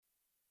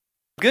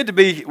Good to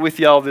be with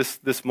y'all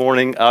this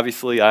morning.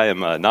 Obviously, I am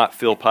not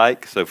Phil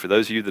Pike, so for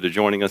those of you that are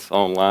joining us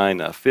online,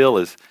 Phil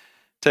is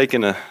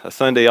taking a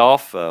Sunday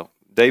off.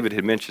 David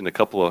had mentioned a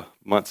couple of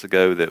months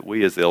ago that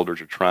we as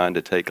elders are trying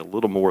to take a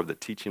little more of the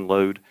teaching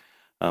load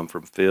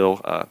from Phil.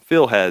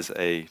 Phil has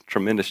a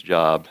tremendous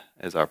job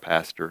as our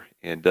pastor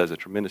and does a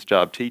tremendous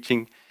job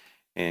teaching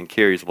and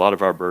carries a lot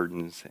of our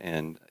burdens,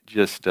 and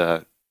just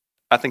I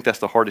think that's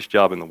the hardest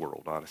job in the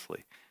world,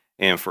 honestly.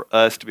 And for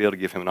us to be able to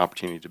give him an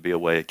opportunity to be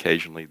away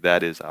occasionally,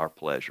 that is our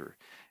pleasure.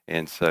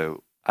 And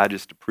so I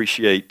just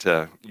appreciate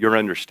your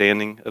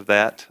understanding of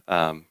that.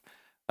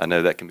 I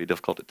know that can be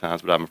difficult at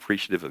times, but I'm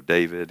appreciative of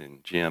David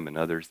and Jim and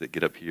others that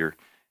get up here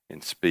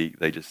and speak.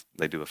 They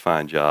do a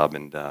fine job,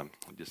 and I'm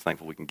just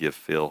thankful we can give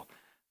Phil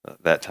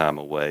that time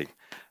away.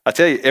 I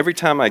tell you, every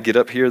time I get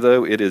up here,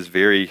 though, it is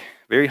very,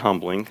 very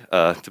humbling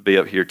to be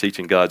up here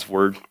teaching God's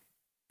Word.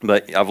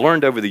 But I've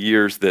learned over the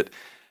years that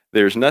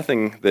there's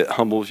nothing that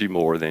humbles you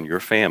more than your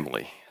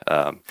family.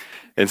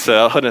 And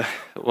so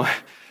I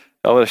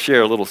want to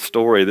share a little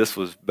story. This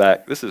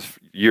is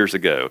years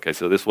ago, okay,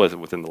 so this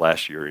wasn't within the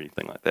last year or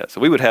anything like that.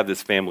 So we would have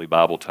this family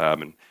Bible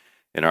time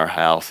in our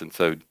house, and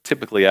so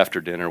typically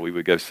after dinner we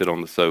would go sit on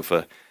the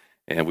sofa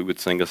and we would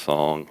sing a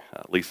song.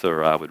 Lisa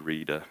or I would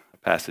read a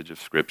passage of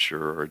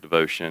Scripture or a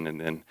devotion, and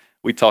then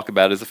we'd talk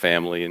about it as a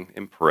family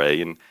and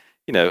pray, and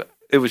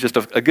it was just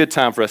a good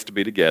time for us to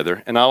be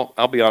together. And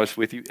I'll be honest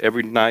with you,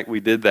 every night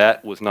we did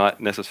that was not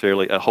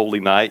necessarily a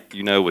holy night.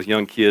 With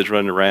young kids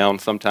running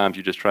around, sometimes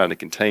you're just trying to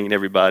contain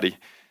everybody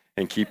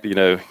and keep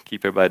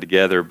everybody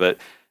together. But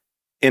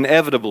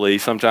inevitably,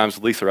 sometimes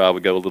Lisa or I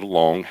would go a little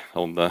long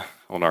on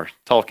our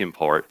talking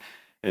part.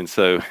 And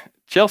so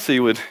Chelsea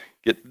would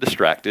get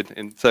distracted.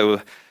 And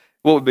so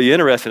what would be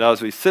interesting, I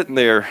was sitting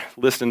there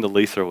listening to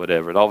Lisa or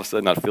whatever, and all of a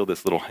sudden I'd feel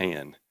this little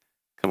hand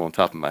come on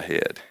top of my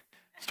head,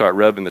 start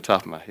rubbing the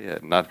top of my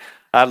head. And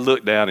I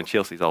look down, and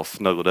Chelsea's all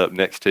snuggled up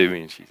next to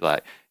me, and she's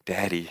like,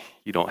 "Daddy,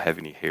 you don't have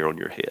any hair on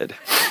your head."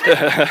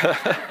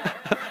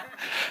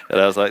 And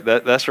I was like,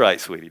 "That's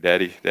right, sweetie.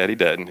 Daddy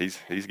doesn't.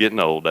 He's getting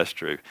old. That's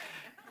true."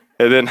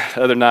 And then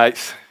other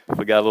nights, if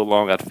we got a little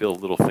long, I'd feel a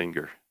little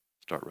finger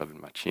start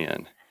rubbing my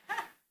chin.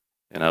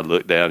 And I'd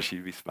look down, and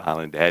she'd be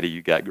smiling, "Daddy,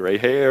 you got gray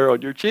hair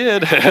on your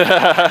chin."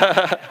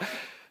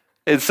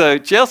 And so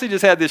Chelsea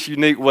just had this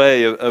unique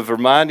way of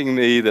reminding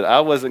me that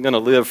I wasn't going to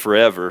live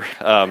forever.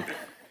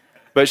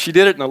 But she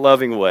did it in a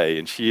loving way,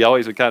 and she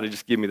always would kind of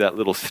just give me that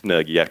little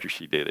snuggie after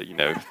she did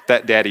it,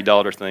 that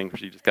daddy-daughter thing where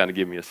she just kind of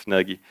give me a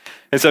snuggie.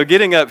 And so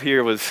getting up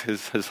here was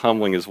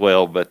humbling as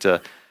well. But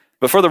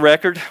for the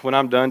record, when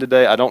I'm done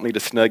today, I don't need a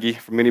snuggie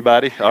from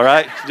anybody, all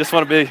right? Just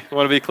want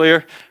to be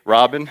clear.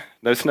 Robin,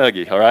 no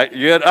snuggie, all right?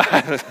 You good?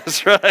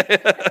 That's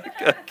right.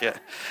 Okay.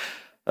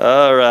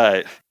 All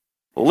right.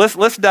 Well,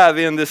 let's dive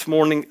in this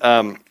morning.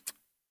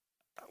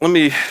 Let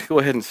me go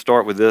ahead and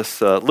start with this.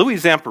 Louis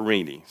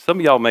Zamperini. Some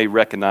of y'all may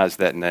recognize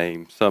that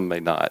name. Some may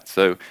not.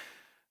 So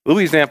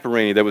Louis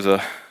Zamperini, there was a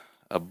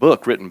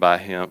book written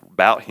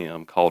about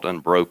him called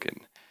Unbroken.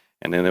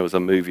 And then there was a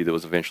movie that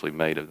was eventually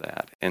made of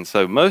that. And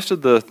so most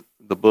of the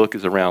book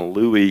is around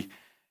Louis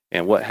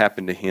and what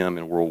happened to him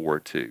in World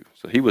War II.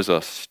 So he was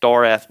a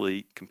star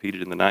athlete,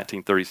 competed in the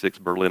 1936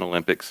 Berlin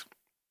Olympics,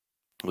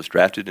 was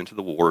drafted into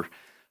the war,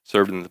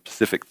 served in the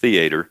Pacific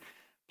Theater.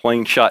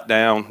 Plane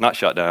not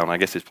shot down, I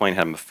guess his plane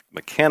had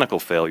mechanical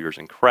failures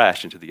and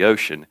crashed into the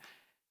ocean.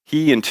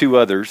 He and two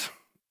others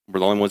were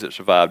the only ones that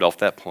survived off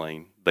that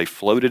plane. They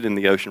floated in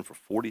the ocean for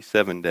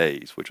 47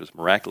 days, which was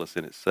miraculous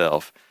in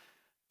itself.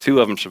 Two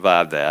of them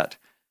survived that,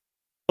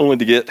 only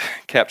to get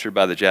captured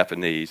by the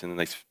Japanese, and then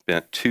they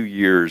spent 2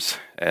 years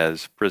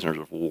as prisoners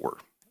of war.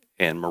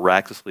 And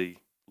miraculously,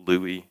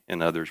 Louis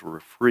and others were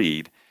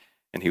freed,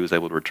 and he was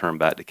able to return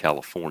back to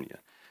California.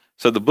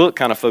 So the book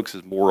kind of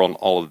focuses more on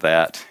all of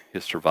that,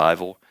 his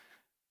survival.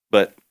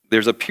 But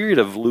there's a period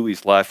of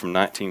Louis' life from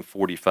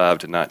 1945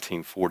 to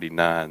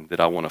 1949 that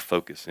I want to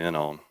focus in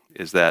on,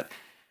 is that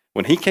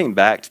when he came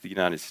back to the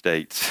United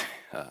States,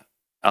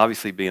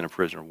 obviously being a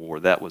prisoner of war,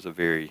 that was a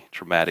very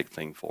traumatic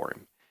thing for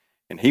him.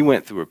 And he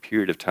went through a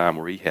period of time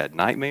where he had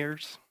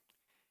nightmares,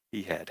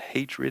 he had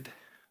hatred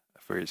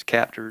for his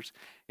captors,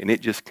 and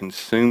it just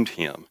consumed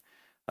him.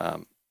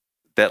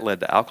 That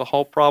led to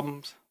alcohol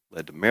problems,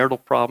 led to marital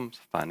problems,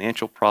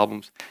 financial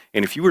problems.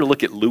 And if you were to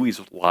look at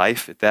Louis'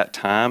 life at that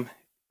time,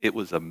 it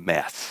was a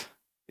mess.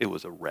 It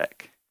was a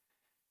wreck.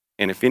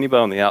 And if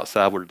anybody on the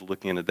outside were to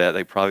look into that,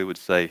 they probably would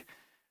say,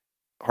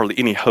 hardly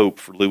any hope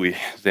for Louis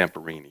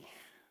Zamperini.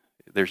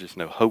 There's just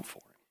no hope for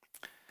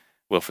him.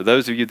 Well, for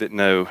those of you that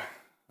know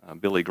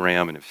Billy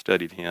Graham and have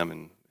studied him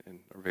and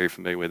are very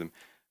familiar with him,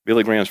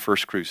 Billy Graham's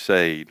first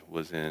crusade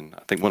one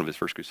of his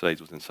first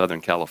crusades was in Southern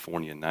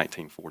California in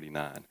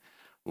 1949.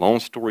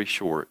 Long story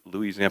short,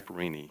 Louis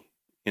Zamperini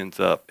ends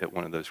up at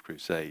one of those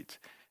crusades,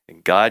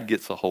 and God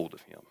gets a hold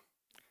of him,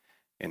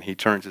 and he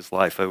turns his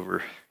life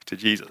over to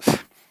Jesus.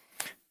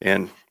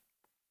 And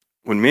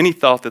when many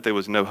thought that there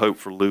was no hope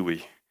for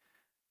Louis,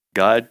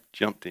 God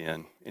jumped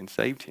in and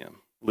saved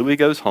him. Louis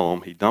goes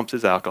home, he dumps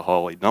his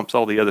alcohol, he dumps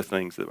all the other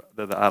things,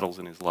 the idols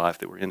in his life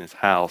that were in his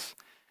house,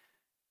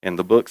 And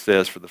the book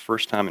says for the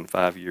first time in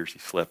 5 years, he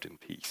slept in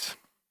peace.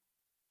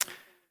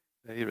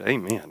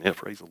 Amen. Yeah,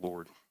 praise the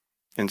Lord.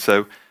 And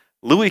so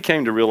Louis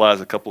came to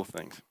realize a couple of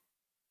things.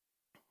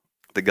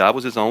 That God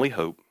was his only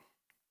hope,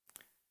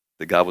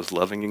 that God was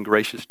loving and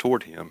gracious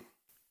toward him,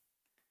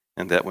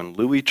 and that when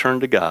Louis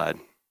turned to God,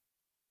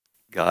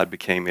 God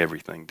became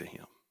everything to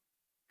him.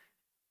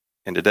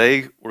 And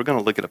today, we're going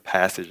to look at a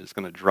passage that's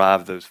going to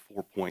drive those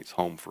 4 points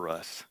home for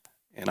us.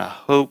 And I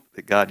hope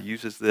that God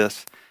uses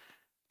this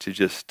to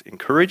just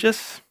encourage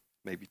us,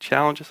 maybe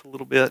challenge us a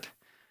little bit.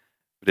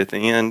 But at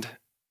the end,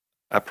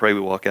 I pray we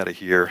walk out of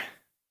here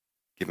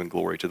giving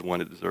glory to the one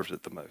who deserves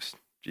it the most,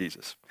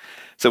 Jesus.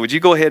 So would you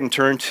go ahead and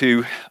turn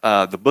to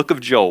the book of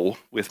Joel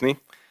with me?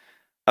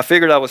 I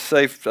figured I was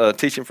safe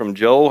teaching from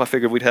Joel. I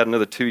figured we'd had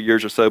another 2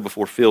 years or so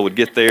before Phil would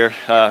get there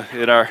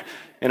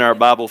in our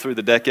Bible Through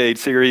the Decade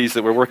series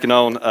that we're working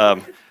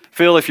on.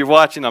 Phil, if you're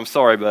watching, I'm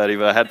sorry, buddy,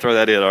 but I had to throw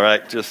that in, all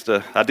right? Just,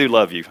 I do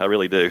love you. I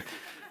really do.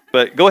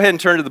 But go ahead and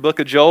turn to the book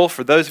of Joel.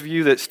 For those of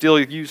you that still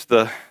use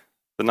the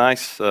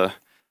nice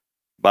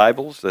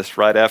Bibles,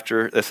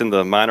 that's in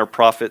the minor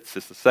prophets.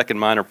 It's the second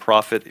minor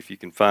prophet. If you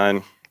can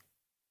find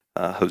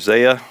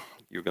Hosea,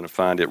 you're going to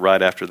find it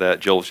right after that.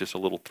 Joel's just a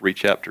little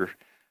 3-chapter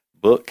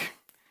book.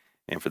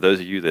 And for those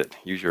of you that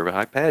use your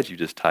iPads, you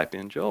just type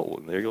in Joel,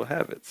 and there you'll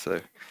have it. So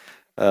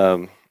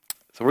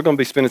we're going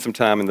to be spending some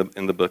time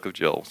in the book of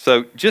Joel.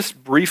 So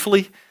just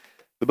briefly,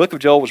 the book of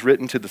Joel was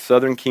written to the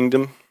southern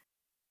kingdom,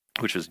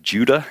 which was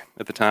Judah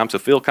at the time. So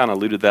Phil kind of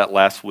alluded that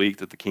last week,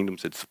 that the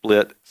kingdoms had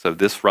split. So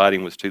this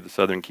writing was to the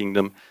southern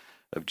kingdom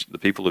of the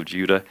people of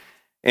Judah.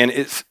 And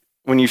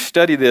when you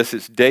study this,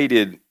 it's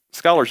dated.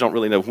 Scholars don't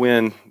really know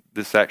when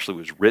this actually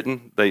was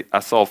written. I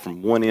saw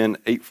from one end,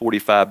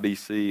 845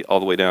 BC, all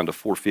the way down to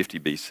 450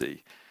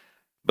 BC.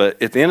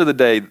 But at the end of the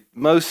day,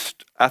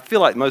 I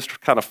feel like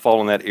most kind of fall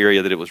in that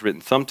area that it was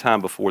written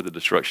sometime before the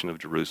destruction of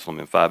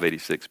Jerusalem in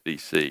 586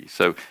 BC.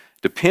 So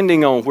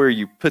depending on where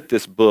you put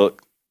this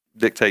book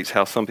dictates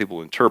how some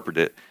people interpret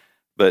it,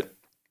 but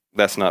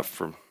that's not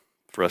for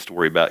us to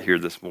worry about here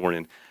this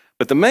morning.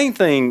 But the main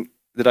thing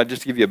that I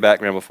just give you a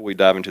background before we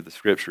dive into the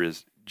scripture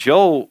is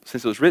Joel,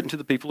 since it was written to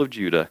the people of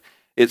Judah,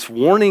 it's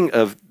warning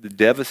of the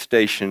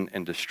devastation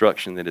and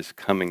destruction that is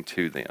coming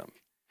to them.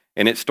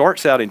 And it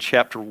starts out in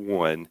chapter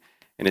 1,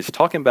 and it's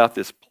talking about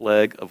this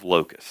plague of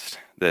locusts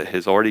that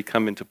has already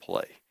come into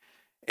play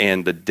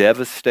and the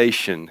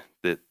devastation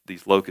that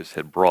these locusts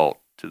had brought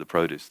to the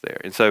produce there.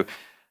 And so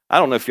I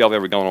don't know if y'all have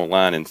ever gone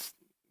online and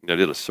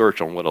did a search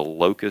on what a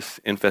locust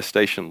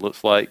infestation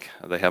looks like.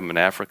 They have them in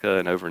Africa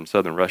and over in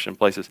southern Russia and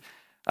places.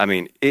 I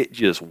mean, it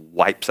just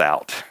wipes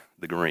out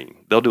the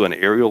green. They'll do an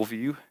aerial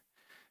view,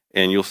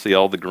 and you'll see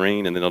all the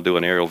green, and then they'll do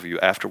an aerial view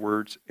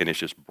afterwards, and it's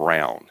just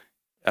brown.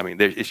 I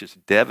mean, it's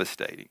just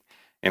devastating.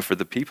 And for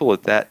the people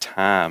at that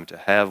time to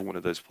have one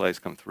of those plagues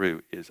come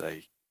through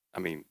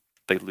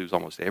they lose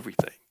almost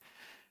everything.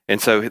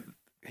 And so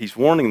he's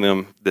warning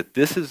them that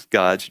this is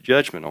God's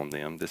judgment on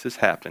them. This has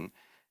happened.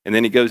 And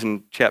then he goes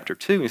in chapter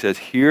 2 and he says,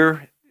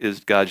 here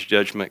is God's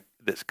judgment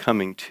that's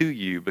coming to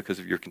you because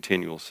of your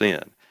continual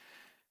sin.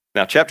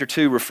 Now, chapter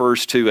 2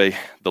 refers to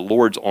the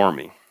Lord's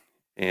army.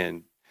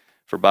 And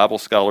for Bible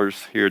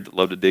scholars here that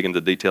love to dig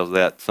into the details of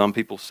that, some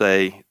people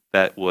say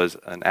that was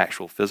an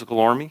actual physical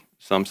army.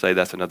 Some say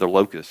that's another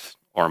locust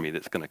army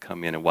that's going to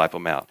come in and wipe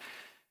them out.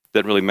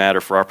 Doesn't really matter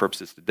for our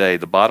purposes today.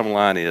 The bottom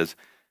line is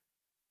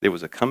there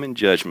was a coming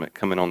judgment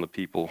coming on the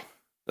people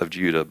of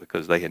Judah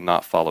because they had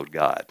not followed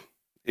God.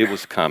 It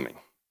was coming,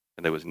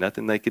 and there was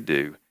nothing they could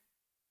do.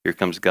 Here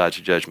comes God's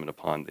judgment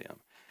upon them.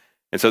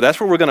 And so that's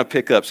where we're going to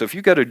pick up. So if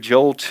you go to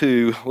Joel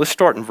 2, let's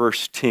start in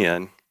verse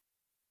 10.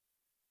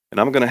 And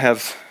I'm going to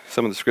have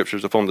some of the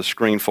scriptures up on the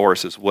screen for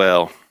us as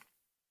well.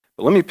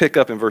 But let me pick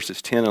up in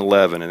verses 10 and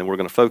 11, and then we're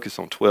going to focus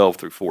on 12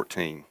 through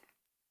 14.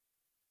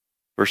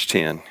 Verse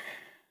 10.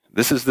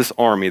 This is this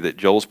army that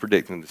Joel's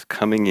predicting that's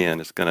coming in.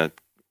 It's going to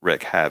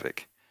wreak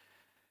havoc.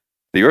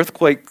 The earth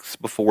quakes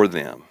before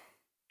them.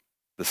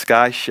 The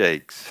sky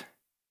shakes.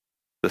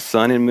 The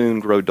sun and moon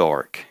grow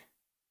dark,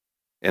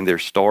 and their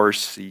stars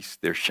cease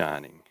their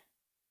shining.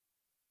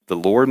 The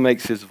Lord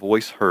makes his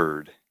voice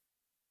heard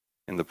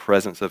in the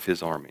presence of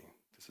his army.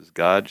 This is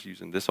God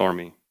using this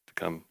army to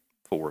come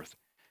forth.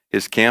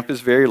 His camp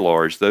is very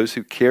large. Those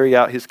who carry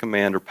out his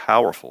command are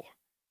powerful.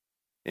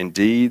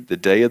 Indeed, the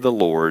day of the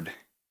Lord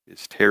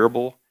is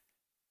terrible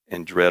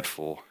and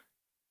dreadful.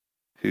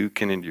 Who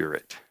can endure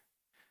it?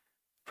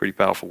 Pretty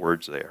powerful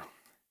words there.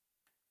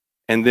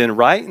 And then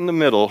right in the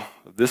middle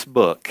of this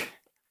book,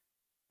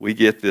 we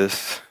get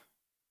this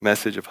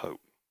message of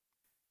hope.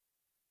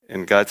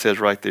 And God says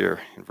right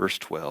there in verse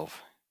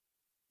 12,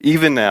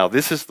 even now,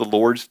 this is the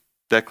Lord's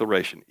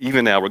declaration.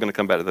 Even now, we're going to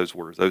come back to those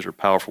words. Those are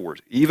powerful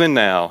words. Even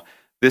now,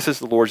 this is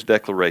the Lord's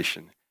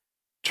declaration.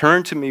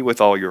 Turn to me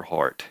with all your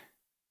heart,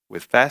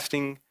 with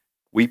fasting,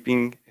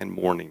 weeping, and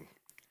mourning.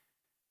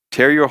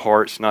 Tear your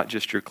hearts, not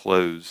just your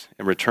clothes,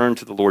 and return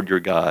to the Lord your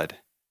God.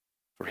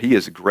 For he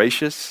is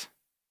gracious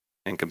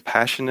and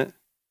compassionate,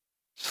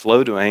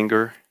 slow to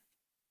anger,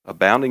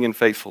 abounding in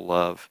faithful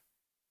love,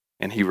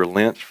 and he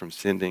relents from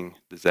sending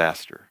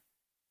disaster.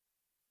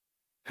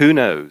 Who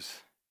knows?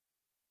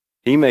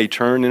 He may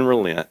turn and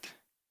relent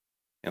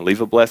and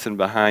leave a blessing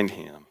behind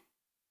him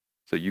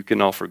so you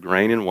can offer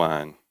grain and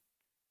wine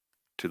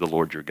to the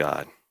Lord your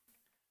God.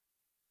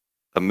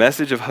 A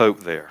message of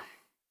hope there.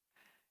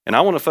 And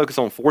I want to focus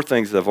on four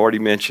things that I've already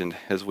mentioned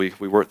as we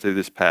work through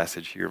this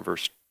passage here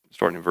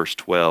starting in verse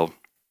 12.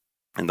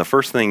 And the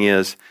first thing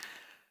is,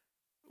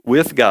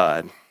 with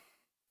God,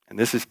 and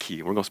this is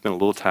key, we're going to spend a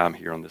little time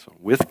here on this one.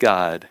 With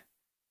God,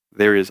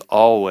 there is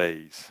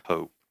always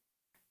hope.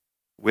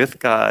 With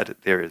God,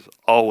 there is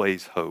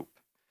always hope.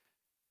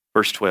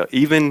 Verse 12,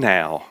 even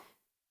now,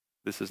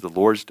 this is the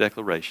Lord's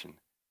declaration,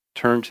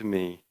 turn to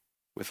me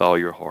with all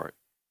your heart.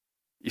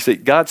 You see,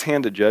 God's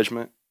hand of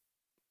judgment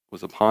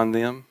was upon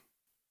them.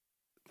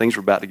 Things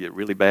were about to get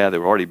really bad. They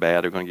were already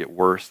bad. They're going to get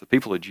worse. The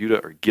people of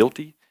Judah are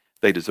guilty.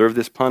 They deserve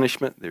this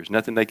punishment. There's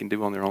nothing they can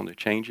do on their own to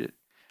change it.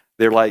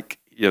 They're like,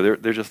 they're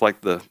just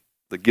like the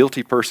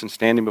guilty person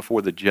standing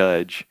before the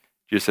judge,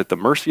 just at the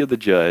mercy of the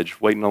judge,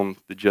 waiting on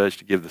the judge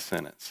to give the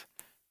sentence.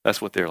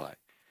 That's what they're like.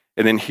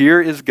 And then here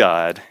is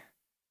God,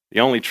 the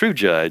only true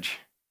judge,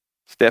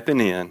 stepping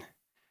in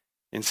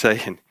and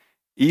saying,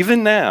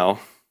 even now,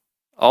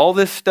 all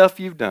this stuff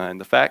you've done,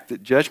 the fact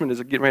that judgment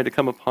is getting ready to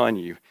come upon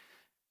you,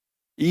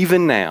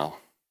 even now,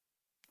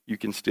 you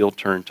can still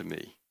turn to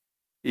me.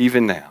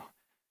 Even now.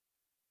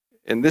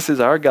 And this is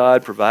our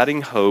God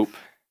providing hope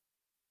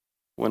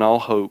when all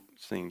hope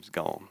seems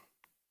gone.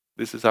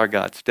 This is our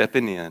God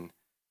stepping in,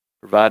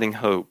 providing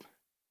hope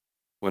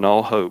when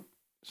all hope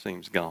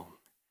seems gone.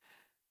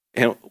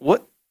 And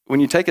when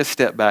you take a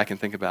step back and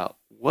think about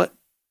what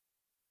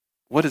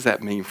does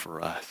that mean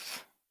for us?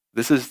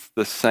 This is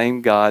the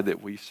same God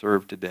that we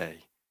serve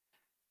today.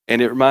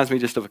 And it reminds me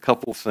just of a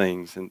couple of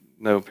things, and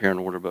no apparent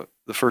order, but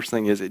the first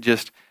thing is it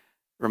just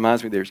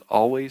reminds me there's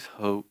always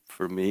hope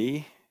for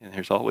me, and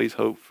there's always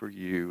hope for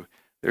you.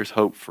 There's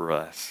hope for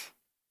us.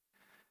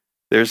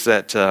 There's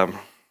that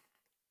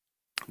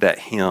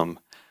hymn,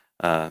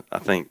 I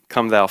think,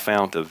 Come Thou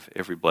Fount of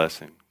Every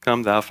Blessing.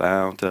 Come Thou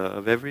Fount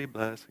of Every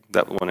Blessing.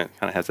 That one, it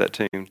kind of has that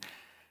tune.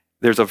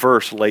 There's a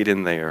verse laid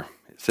in there.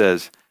 It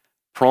says,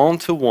 prone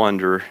to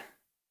wonder,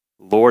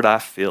 Lord, I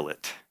feel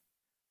it.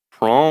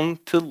 Prone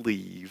to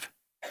leave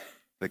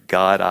the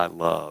God I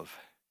love.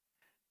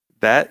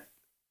 That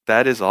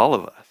is all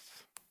of us.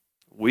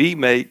 We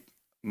make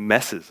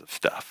messes of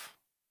stuff.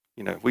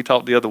 We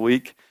talked the other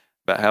week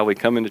about how we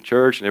come into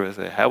church and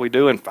everybody say, how we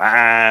doing?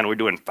 Fine, we're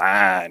doing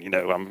fine.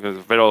 I'm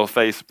with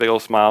a big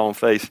old smile on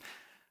face.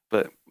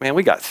 But man,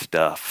 we got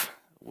stuff.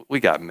 We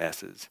got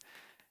messes.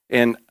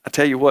 And I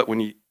tell you what,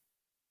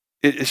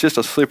 it's just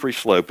a slippery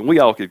slope. And we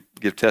all could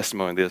give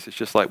testimony on this. It's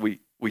just like we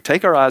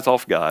take our eyes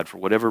off God for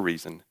whatever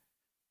reason.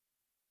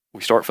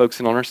 We start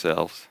focusing on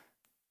ourselves.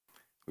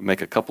 We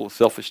make a couple of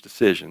selfish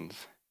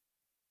decisions.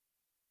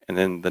 And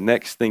then the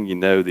next thing you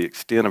know, the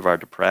extent of our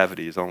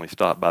depravity is only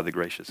stopped by the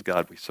gracious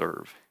God we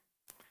serve.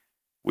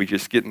 We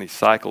just get in these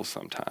cycles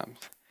sometimes.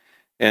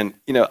 And,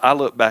 I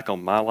look back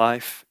on my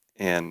life,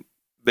 and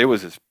there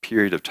was this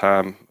period of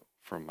time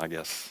from,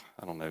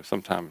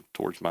 sometime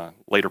towards my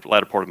latter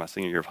part of my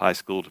senior year of high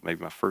school to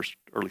maybe my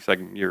early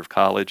second year of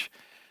college,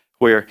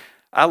 where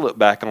I look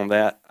back on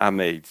that, I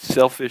made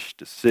selfish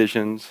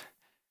decisions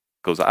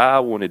because I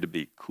wanted to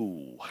be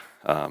cool.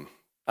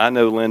 I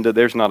know, Linda,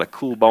 there's not a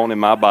cool bone in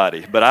my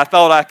body, but I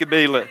thought I could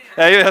be.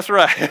 Hey, that's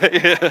right.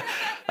 Yeah,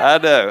 I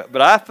know,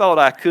 but I thought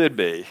I could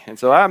be. And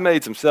so I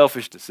made some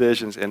selfish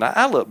decisions, and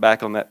I look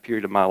back on that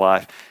period of my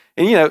life,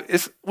 and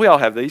we all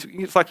have these.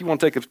 It's like you want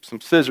to take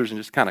some scissors and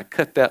just kind of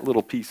cut that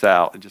little piece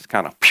out and just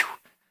kind of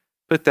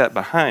put that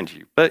behind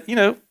you. But,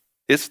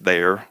 it's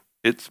there.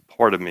 It's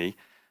part of me.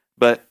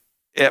 But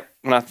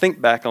when I think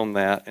back on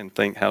that and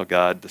think how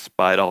God,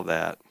 despite all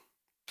that,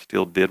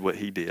 still did what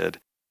he did,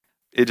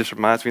 it just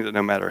reminds me that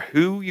no matter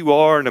who you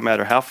are, no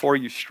matter how far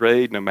you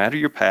strayed, no matter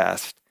your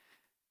past,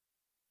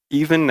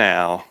 even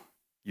now,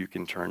 you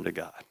can turn to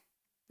God.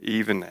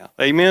 Even now.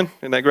 Amen?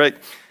 Isn't that great?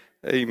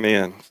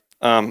 Amen.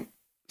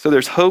 So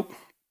there's hope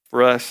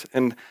for us.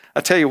 And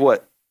I tell you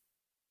what,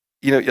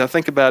 I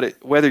think about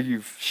it, whether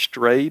you've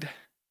strayed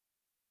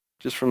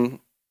just from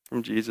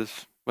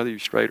Jesus, whether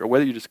you've strayed or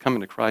whether you're just coming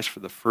to Christ for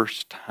the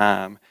first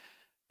time,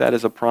 that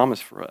is a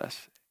promise for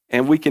us.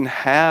 And we can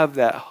have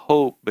that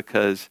hope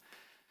because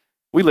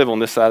we live on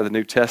this side of the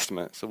New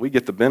Testament, so we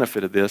get the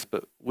benefit of this,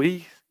 but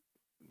we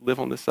live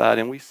on this side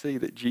and we see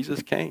that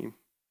Jesus came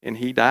and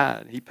he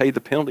died. He paid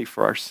the penalty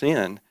for our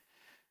sin.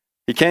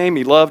 He came,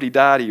 he loved, he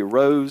died, he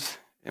arose,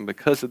 and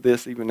because of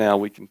this, even now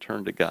we can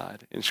turn to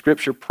God. And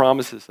Scripture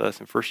promises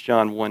us in 1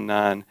 John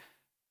 1:9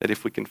 that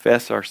if we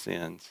confess our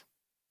sins,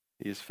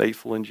 he is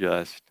faithful and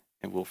just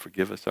and will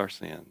forgive us our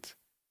sins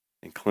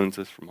and cleanse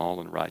us from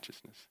all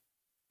unrighteousness.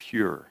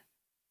 Pure,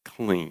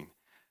 clean.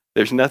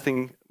 There's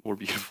nothing more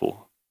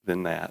beautiful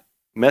than that.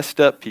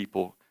 Messed up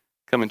people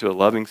coming to a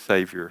loving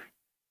Savior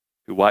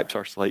who wipes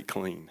our slate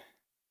clean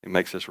and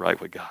makes us right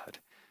with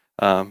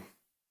God.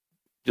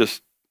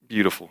 Just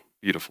beautiful,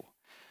 beautiful.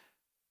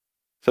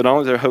 So not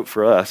only is there hope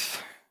for us,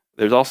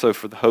 there's also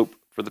the hope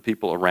for for the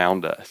people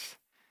around us.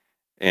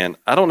 And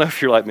I don't know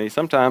if you're like me.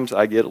 Sometimes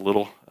I get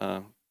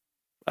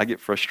I get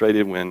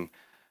frustrated when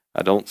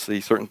I don't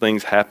see certain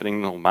things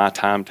happening on my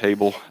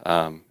timetable.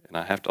 And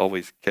I have to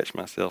always catch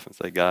myself and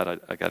say,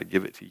 God, I got to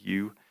give it to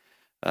you.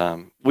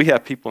 We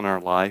have people in our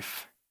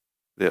life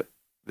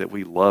that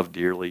we love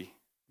dearly,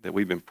 that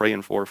we've been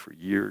praying for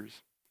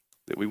years,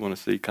 that we want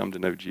to see come to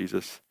know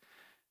Jesus.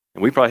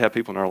 And we probably have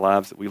people in our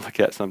lives that we look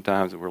at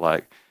sometimes and we're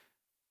like,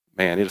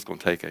 man, it's going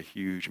to take a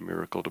huge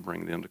miracle to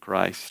bring them to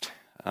Christ.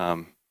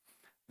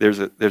 There's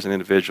an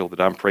individual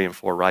that I'm praying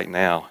for right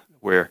now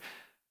where,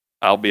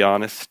 I'll be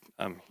honest,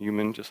 I'm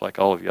human just like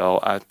all of y'all.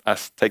 I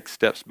take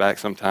steps back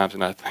sometimes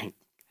and I think,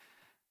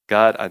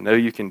 God, I know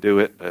you can do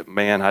it, but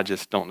man, I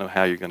just don't know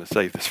how you're going to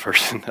save this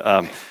person.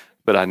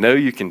 But I know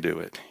you can do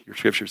it. Your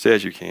scripture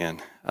says you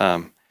can.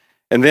 And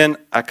then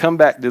I come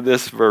back to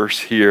this verse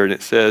here, and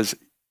it says,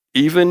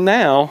 even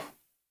now,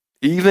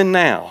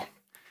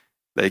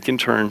 they can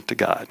turn to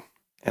God.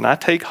 And I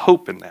take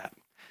hope in that.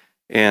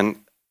 And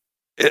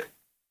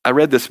I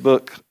read this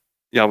book.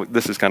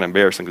 This is kind of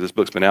embarrassing because this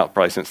book's been out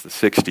probably since the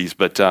 60s.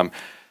 But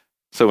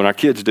so when our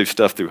kids do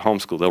stuff through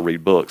homeschool, they'll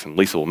read books, and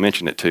Lisa will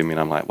mention it to me, and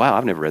I'm like, wow,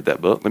 I've never read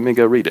that book. Let me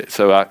go read it.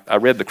 So I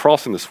read The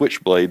Cross and the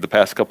Switchblade the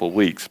past couple of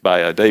weeks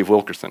by Dave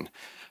Wilkerson,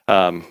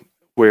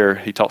 where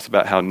he talks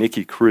about how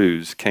Nicky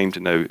Cruz came to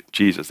know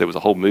Jesus. There was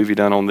a whole movie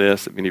done on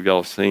this that many of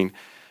y'all have seen.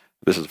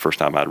 This is the first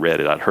time I'd read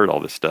it. I'd heard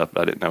all this stuff,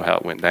 but I didn't know how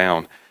it went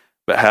down.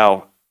 But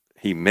how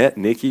he met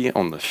Nicky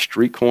on the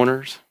street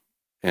corners,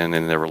 and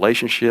in their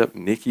relationship,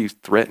 Nicky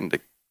threatened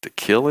to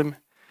kill him.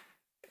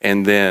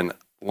 And then,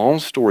 long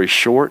story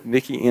short,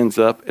 Nicky ends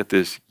up at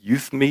this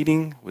youth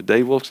meeting with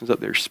Dave Wilson's up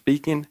there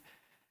speaking.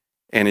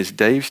 And as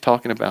Dave's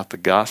talking about the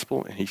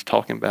gospel, and he's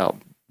talking about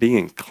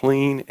being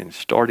clean and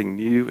starting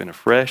new and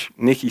afresh,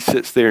 Nicky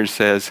sits there and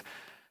says,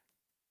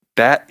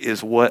 that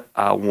is what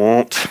I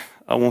want.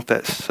 I want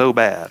that so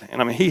bad.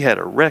 And I mean, he had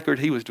a record.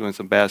 He was doing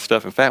some bad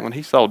stuff. In fact, when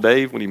he saw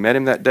Dave, when he met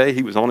him that day,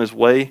 he was on his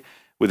way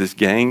with his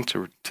gang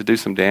to do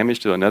some damage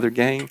to another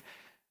gang.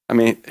 I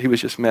mean, he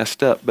was just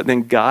messed up. But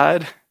then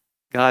God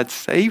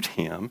saved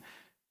him.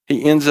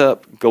 He ends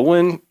up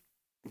going,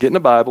 getting a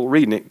Bible,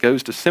 reading it,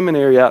 goes to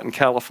seminary out in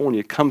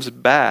California, comes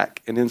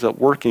back, and ends up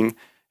working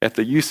at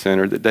the youth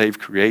center that Dave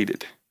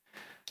created.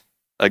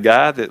 A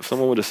guy that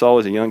someone would have saw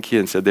as a young kid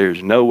and said,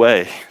 there's no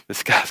way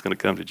this guy's going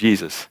to come to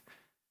Jesus.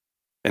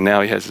 And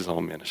now he has his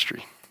own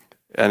ministry.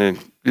 And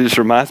it just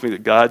reminds me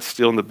that God's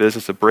still in the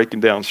business of breaking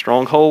down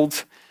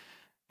strongholds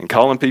and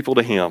calling people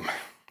to him.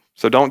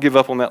 So don't give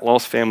up on that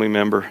lost family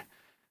member.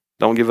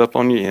 Don't give up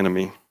on your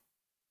enemy.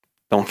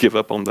 Don't give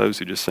up on those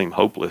who just seem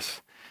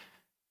hopeless.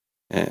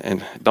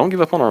 And don't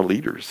give up on our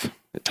leaders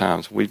at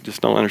times. We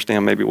just don't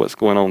understand maybe what's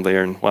going on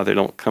there and why they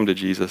don't come to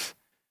Jesus.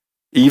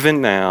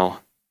 Even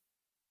now,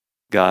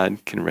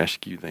 God can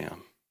rescue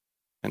them.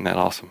 Isn't that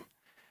awesome?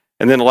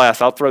 And then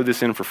last, I'll throw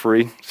this in for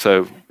free.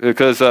 So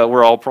because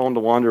we're all prone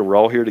to wander, we're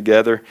all here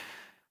together.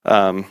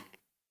 There's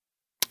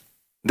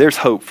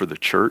hope for the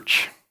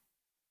church.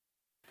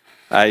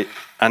 I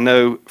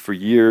know for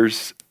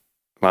years,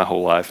 my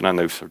whole life, and I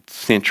know for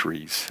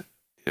centuries,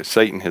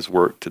 Satan has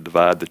worked to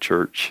divide the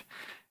church.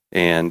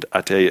 And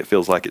I tell you, it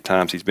feels like at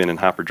times he's been in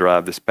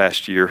hyperdrive this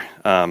past year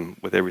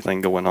with everything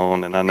going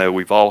on. And I know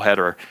we've all had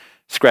our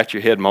scratch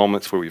your head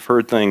moments where we've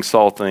heard things,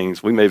 saw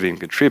things. We may have even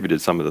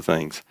contributed some of the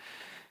things.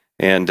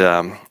 And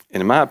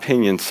in my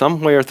opinion,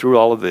 somewhere through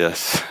all of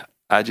this,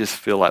 I just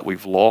feel like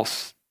we've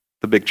lost,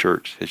 the big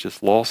church has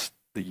just lost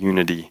the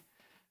unity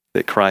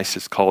that Christ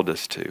has called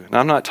us to. And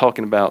I'm not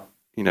talking about,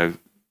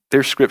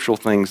 there's scriptural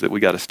things that we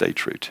got to stay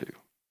true to.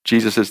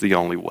 Jesus is the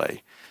only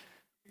way.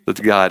 The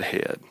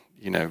Godhead,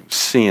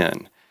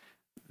 sin,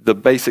 the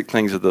basic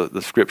things of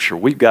the scripture,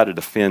 we've got to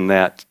defend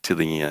that to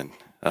the end.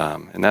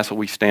 And that's what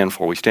we stand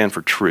for. We stand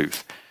for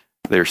truth.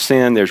 There's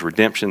sin, there's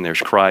redemption,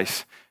 there's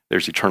Christ,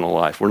 there's eternal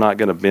life. We're not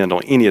going to bend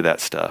on any of that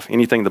stuff,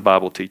 anything the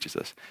Bible teaches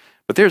us.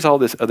 But there's all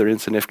this other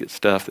insignificant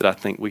stuff that I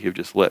think we have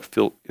just let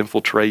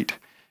infiltrate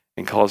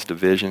and cause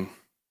division.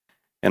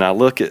 And I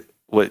look at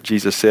what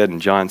Jesus said in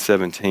John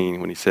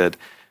 17 when he said,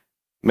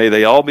 may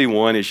they all be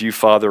one as you,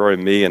 Father, are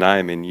in me and I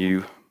am in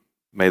you.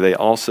 May they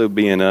also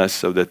be in us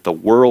so that the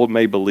world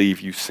may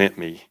believe you sent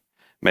me.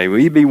 May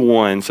we be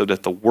one so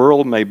that the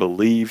world may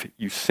believe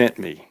you sent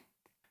me.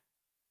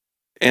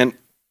 And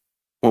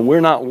when we're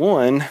not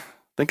one,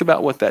 think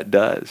about what that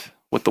does,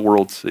 what the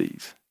world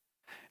sees.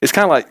 It's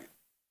kind of like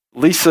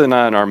Lisa and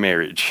I in our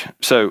marriage.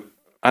 So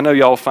I know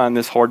y'all find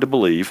this hard to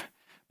believe,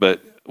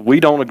 but we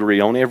don't agree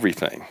on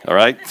everything, all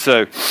right?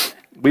 So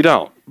we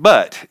don't.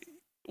 But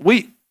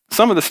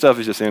some of the stuff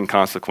is just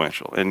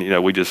inconsequential.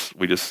 And, we just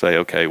say,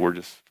 okay,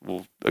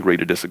 we'll agree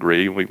to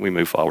disagree. We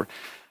move forward.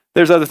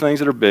 There's other things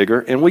that are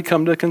bigger, and we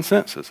come to a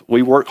consensus.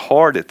 We work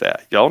hard at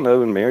that. Y'all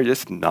know in marriage,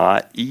 it's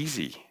not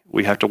easy.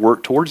 We have to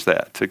work towards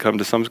that to come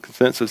to some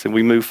consensus, and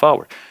we move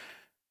forward.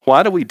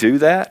 Why do we do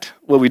that?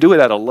 Well, we do it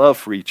out of love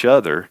for each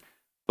other,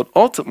 but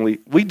ultimately,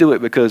 we do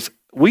it because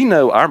we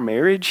know our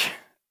marriage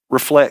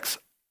reflects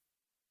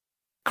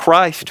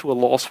Christ to a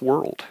lost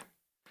world.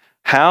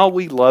 How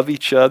we love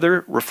each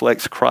other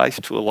reflects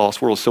Christ to a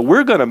lost world. So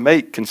we're going to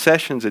make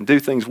concessions and do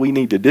things we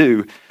need to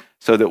do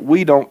so that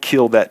we don't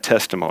kill that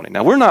testimony.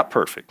 Now, we're not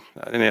perfect,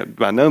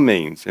 by no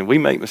means, and we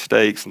make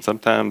mistakes, and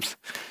sometimes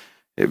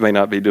it may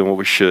not be doing what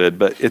we should,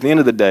 but at the end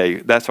of the day,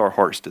 that's our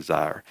heart's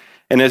desire.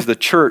 And as the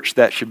church,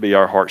 that should be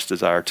our heart's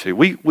desire too.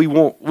 We're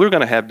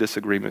going to have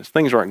disagreements.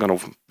 Things aren't going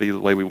to be the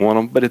way we want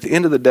them, but at the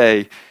end of the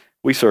day,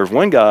 we serve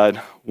one God,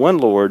 one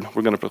Lord.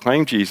 We're going to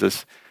proclaim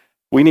Jesus.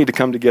 We need to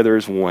come together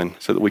as one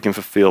so that we can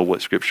fulfill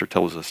what Scripture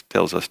tells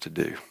us to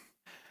do.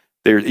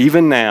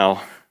 Even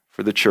now,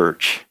 for the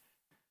church,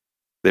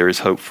 there is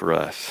hope for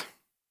us.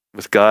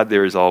 With God,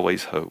 there is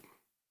always hope.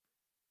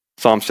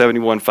 Psalm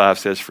 71:5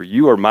 says, "For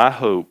you are my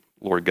hope,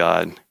 Lord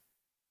God,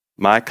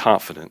 my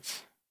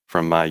confidence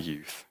from my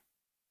youth."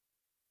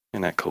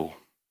 Isn't that cool?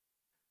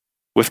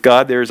 With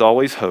God, there is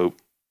always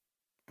hope,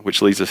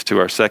 which leads us to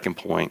our second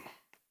point.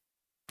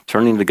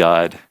 Turning to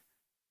God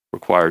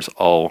requires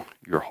all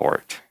your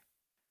heart.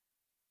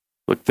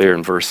 Look there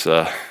in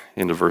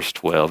into verse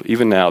 12.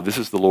 Even now, this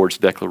is the Lord's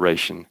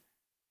declaration.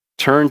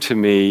 Turn to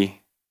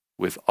me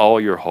with all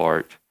your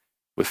heart,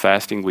 with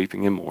fasting,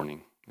 weeping, and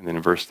mourning. And then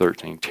in verse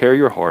 13, tear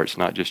your hearts,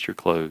 not just your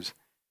clothes,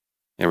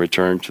 and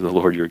return to the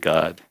Lord your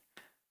God.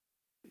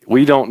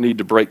 We don't need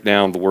to break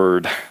down the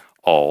word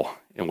all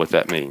and what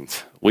that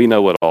means. We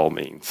know what all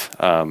means.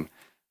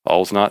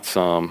 All's not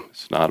some,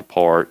 it's not a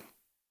part,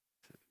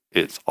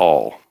 it's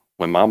all.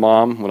 When my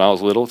mom, when I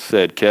was little,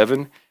 said,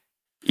 "Kevin,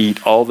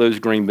 eat all those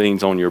green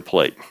beans on your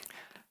plate,"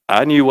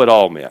 I knew what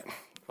all meant.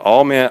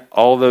 All meant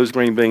all those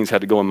green beans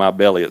had to go in my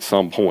belly at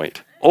some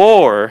point,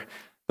 or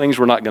things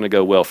were not going to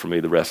go well for me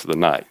the rest of the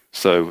night.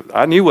 So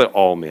I knew what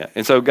all meant.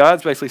 And so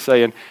God's basically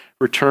saying,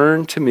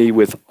 return to me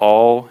with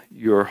all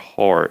your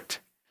heart.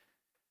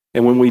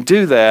 And when we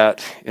do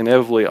that,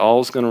 inevitably all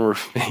is going to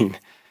mean,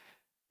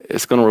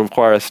 it's going to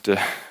require us to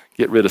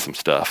get rid of some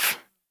stuff.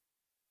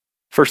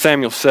 1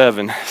 Samuel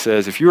 7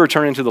 says, if you are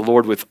turning to the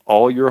Lord with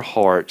all your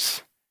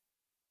hearts,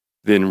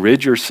 then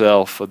rid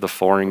yourself of the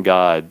foreign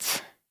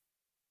gods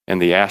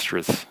and the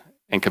Ashtoreths,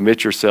 and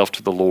commit yourself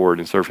to the Lord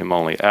and serve him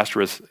only.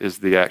 Ashtoreth is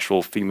the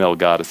actual female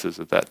goddesses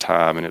at that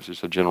time, and it was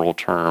just a general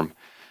term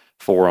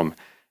for them.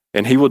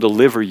 And he will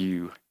deliver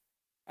you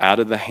out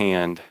of the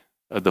hand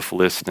of the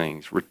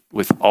Philistines.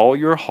 With all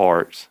your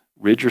hearts,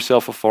 rid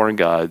yourself of foreign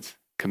gods,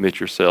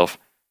 commit yourself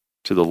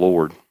to the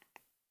Lord.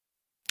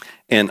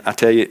 And I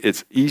tell you,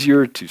 it's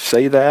easier to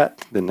say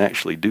that than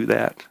actually do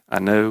that. I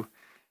know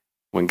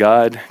when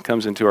God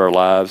comes into our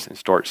lives and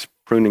starts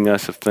pruning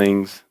us of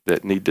things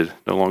that need to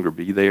no longer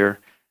be there,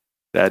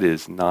 that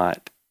is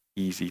not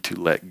easy to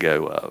let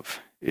go of.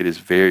 It is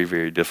very,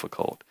 very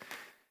difficult.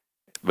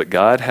 But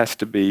God has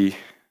to be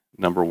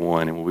number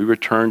one. And when we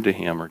turn to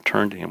him,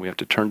 we have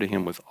to turn to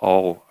him with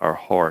all our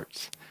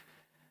hearts.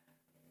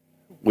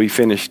 We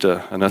finished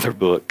another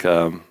book,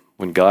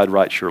 When God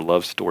Writes Your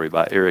Love Story,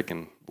 by Eric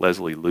and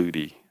Leslie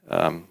Ludy,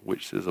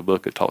 which is a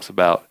book that talks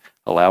about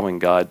allowing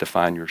God to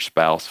find your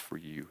spouse for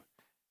you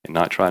and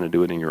not trying to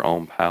do it in your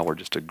own power.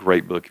 Just a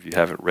great book if you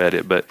haven't read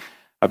it. But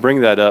I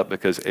bring that up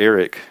because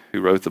Eric, who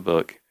wrote the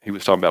book, he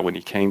was talking about when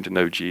he came to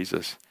know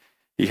Jesus,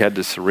 he had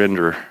to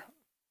surrender.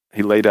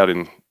 He laid out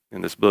in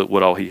this book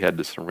what all he had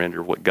to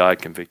surrender, what God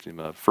convicted him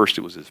of. First,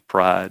 it was his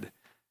pride,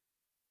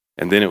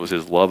 and then it was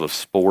his love of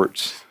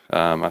sports.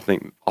 I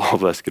think all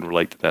of us can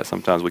relate to that.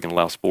 Sometimes we can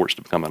allow sports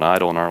to become an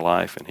idol in our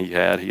life, and he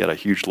had a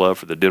huge love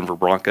for the Denver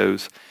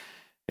Broncos,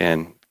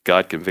 and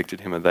God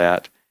convicted him of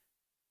that.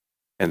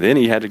 And then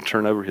he had to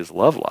turn over his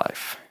love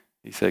life.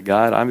 He said,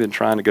 God, I've been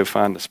trying to go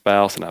find a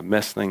spouse and I've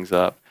messed things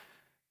up,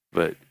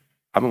 but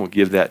I'm going to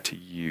give that to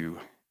you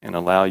and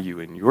allow you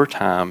in your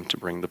time to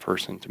bring the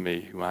person to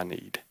me who I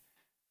need.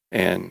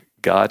 And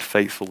God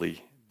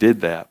faithfully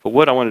did that. But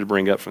what I wanted to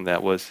bring up from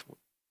that was,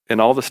 in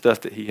all the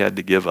stuff that he had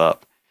to give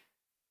up,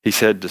 he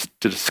said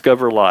to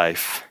discover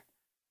life,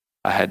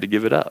 I had to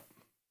give it up.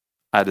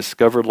 I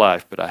discovered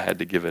life, but I had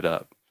to give it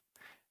up.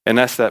 And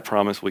that's that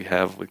promise we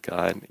have with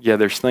God. Yeah,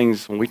 there's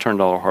things, when we turn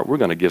to our heart, we're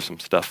going to give some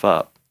stuff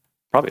up.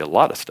 Probably a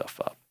lot of stuff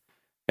up.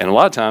 And a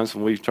lot of times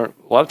when we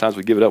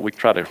give it up, we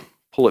try to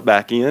pull it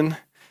back in,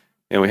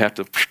 and we have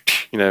to,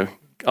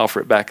 offer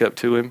it back up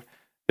to him.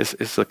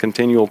 It's a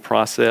continual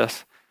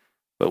process.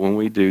 But when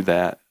we do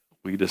that,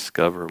 we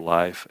discover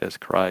life as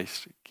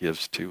Christ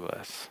gives to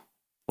us,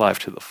 life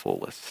to the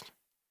fullest.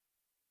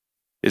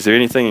 Is there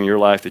anything in your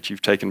life that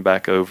you've taken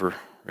back over,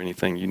 or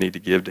anything you need to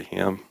give to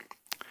him?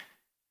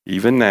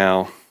 Even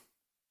now,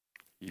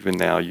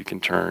 you can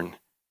turn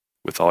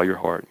with all your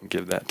heart and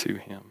give that to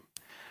him.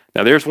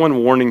 Now, there's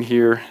one warning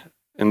here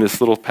in this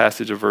little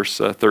passage of verse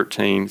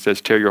 13. It says,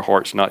 tear your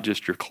hearts, not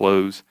just your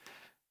clothes.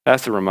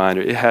 That's a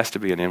reminder. It has to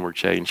be an inward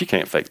change. You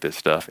can't fake this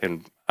stuff.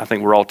 And I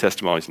think we're all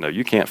testimonies to know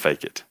you can't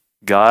fake it.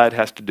 God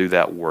has to do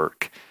that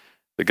work.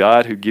 The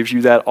God who gives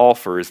you that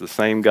offer is the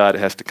same God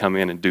that has to come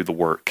in and do the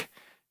work.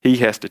 He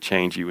has to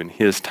change you in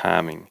his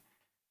timing.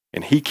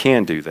 And he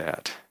can do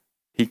that.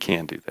 He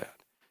can do that.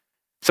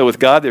 So with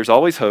God, there's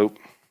always hope.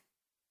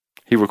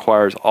 He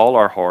requires all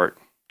our heart.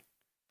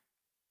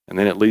 And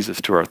then it leads us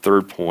to our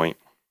third point.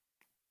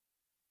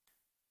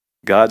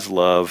 God's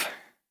love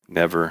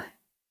never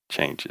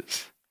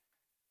changes.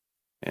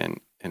 And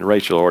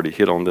Rachel already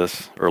hit on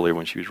this earlier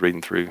when she was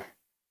reading through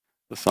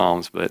the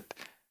Psalms, but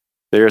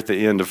there at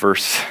the end of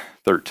verse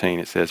 13,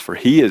 it says, "For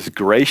he is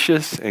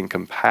gracious and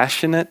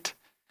compassionate.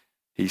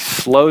 He's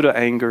slow to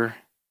anger,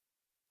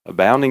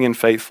 abounding in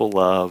faithful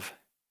love,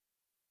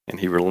 and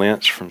he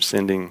relents from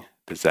sending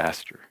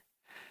disaster."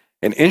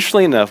 And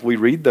interestingly enough, we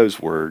read those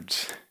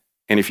words,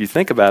 and if you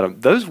think about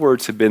them, those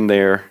words have been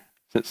there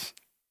since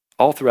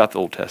all throughout the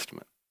Old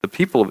Testament. The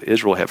people of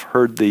Israel have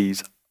heard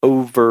these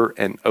over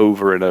and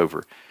over and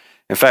over.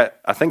 In fact,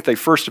 I think they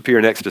first appear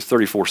in Exodus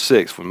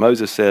 34:6 when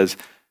Moses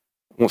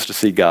wants to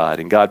see God,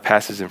 and God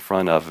passes in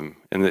front of him,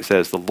 and it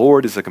says, "The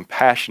Lord is a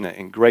compassionate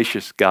and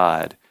gracious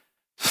God,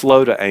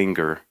 slow to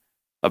anger,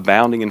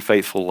 abounding in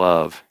faithful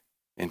love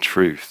and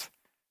truth."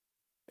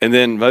 And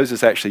then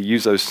Moses actually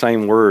used those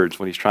same words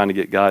when he's trying to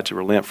get God to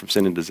relent from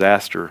sending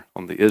disaster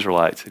on the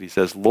Israelites. And he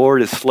says,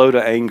 "Lord is slow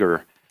to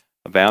anger,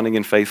 abounding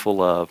in faithful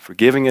love,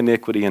 forgiving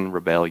iniquity and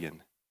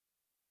rebellion."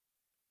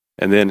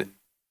 And then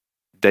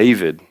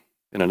David,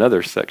 in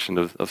another section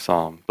of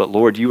Psalm, "But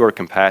Lord, you are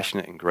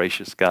compassionate and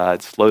gracious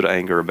God, slow to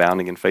anger,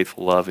 abounding in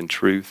faithful love and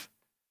truth."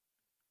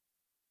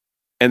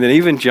 And then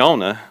even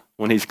Jonah,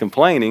 when he's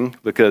complaining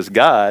because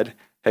God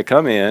had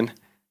come in,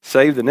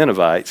 saved the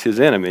Ninevites, his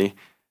enemy,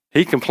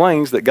 he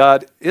complains that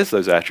God is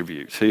those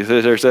attributes. He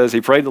says,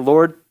 he prayed to the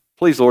Lord,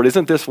 "Please, Lord,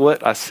 isn't this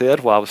what I said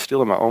while I was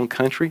still in my own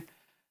country?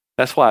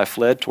 That's why I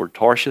fled toward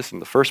Tarshish in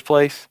the first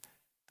place.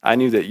 I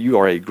knew that you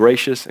are a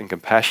gracious and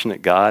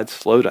compassionate God,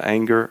 slow to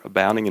anger,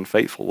 abounding in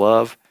faithful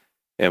love,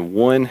 and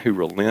one who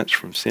relents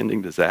from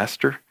sending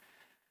disaster."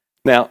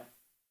 Now,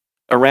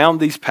 around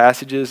these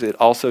passages, it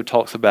also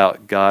talks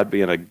about God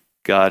being a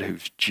God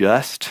who's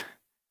just.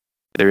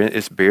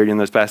 It's buried in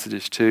those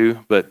passages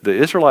too. But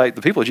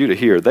the people of Judah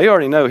here, they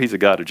already know he's a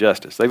God of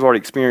justice. They've already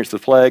experienced the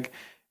plague,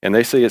 and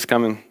they see it's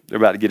coming. They're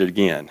about to get it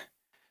again.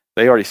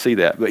 They already see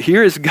that. But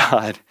here is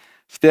God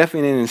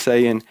stepping in and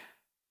saying,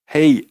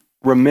 "Hey,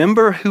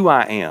 remember who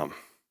I am.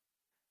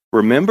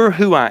 Remember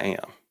who I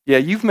am. Yeah,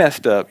 you've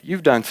messed up.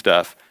 You've done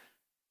stuff.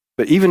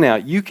 But even now,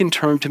 you can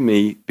turn to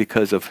me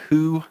because of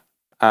who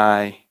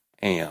I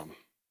am."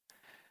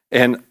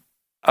 And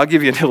I'll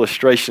give you an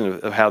illustration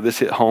of how this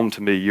hit home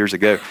to me years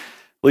ago.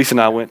 Lisa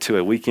and I went to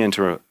a weekend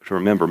to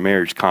remember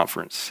marriage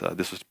conference.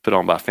 This was put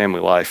on by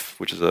Family Life,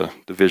 which is a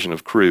division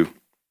of Cru.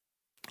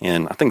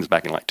 And I think it was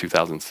back in like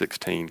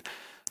 2016,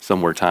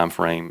 somewhere time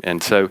frame.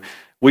 And so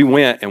we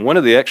went, and one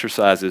of the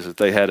exercises that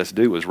they had us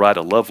do was write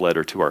a love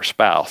letter to our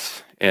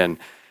spouse. And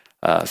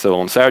so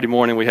on Saturday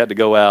morning, we had to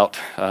go out,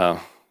 and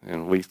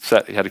you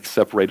had to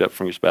separate up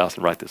from your spouse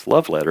and write this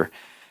love letter.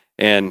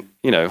 And,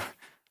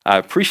 I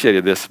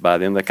appreciated this by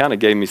them. They kind of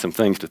gave me some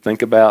things to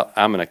think about.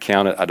 I'm an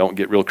accountant. I don't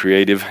get real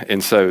creative.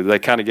 And so they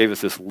kind of gave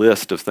us this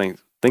list of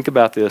things. Think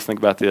about this,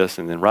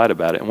 and then write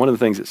about it. And one of the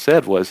things it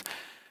said was,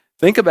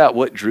 think about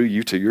what drew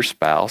you to your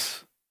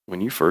spouse when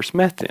you first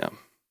met them.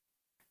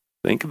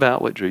 Think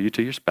about what drew you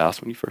to your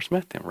spouse when you first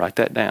met them. Write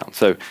that down.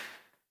 So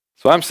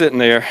I'm sitting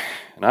there,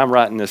 and I'm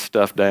writing this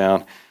stuff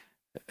down,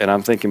 and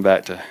I'm thinking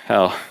back to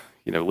how,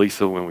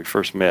 Lisa, when we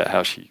first met,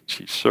 how she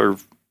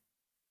served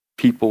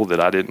people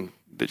that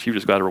she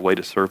just got her way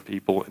to serve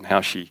people, and how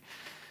she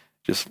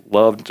just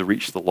loved to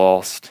reach the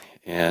lost,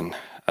 and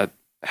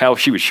how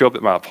she would show up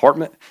at my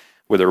apartment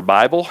with her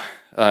Bible,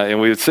 and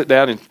we would sit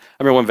down, and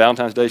I remember one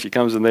Valentine's Day, she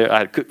comes in there, I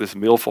had cooked this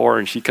meal for her,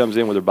 and she comes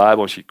in with her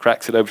Bible, and she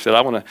cracks it open,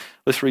 and said,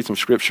 let's read some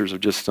scriptures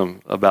of just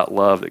some about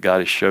love that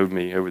God has showed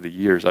me over the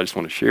years. I just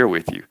want to share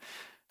with you.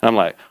 And I'm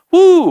like,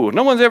 whoo,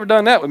 no one's ever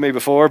done that with me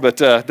before, but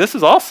this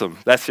is awesome.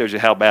 That shows you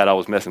how bad I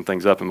was messing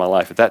things up in my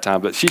life at that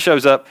time. But she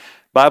shows up,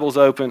 Bible's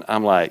open,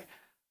 I'm like,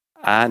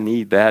 I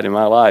need that in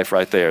my life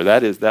right there.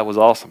 That was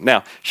awesome.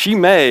 Now, she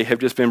may have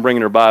just been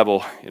bringing her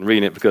Bible and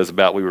reading it because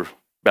about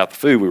the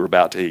food we were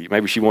about to eat.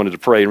 Maybe she wanted to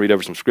pray and read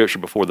over some scripture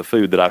before the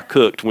food that I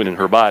cooked went in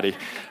her body.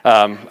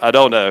 I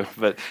don't know.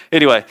 But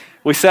anyway,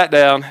 we sat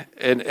down.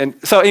 And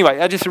so anyway,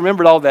 I just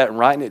remembered all that and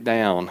writing it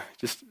down,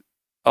 just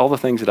all the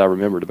things that I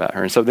remembered about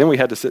her. And so then we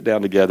had to sit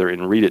down together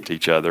and read it to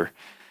each other.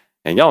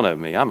 And y'all know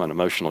me, I'm an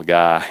emotional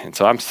guy. And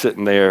so I'm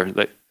sitting there,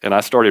 and I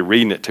started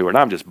reading it to her, and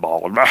I'm just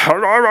bawling.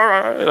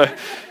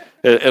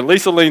 And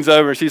Lisa leans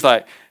over, and she's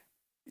like,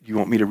 "You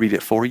want me to read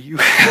it for you?"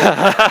 And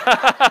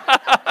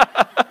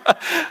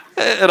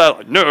I'm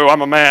like, "No,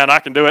 I'm a man. I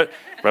can do it."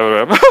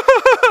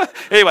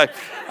 Anyway,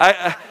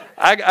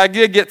 I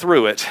did get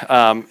through it,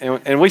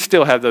 and we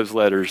still have those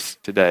letters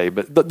today.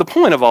 But the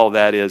point of all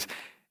that is,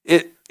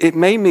 it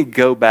made me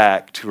go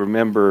back to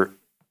remember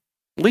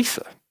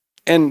Lisa.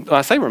 And when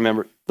I say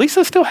remember,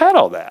 Lisa still had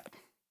all that.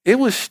 It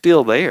was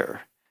still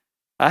there.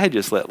 I had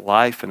just let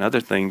life and other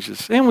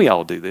things and we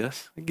all do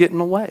this, get in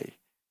the way.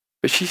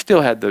 But she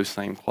still had those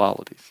same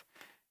qualities.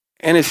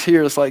 And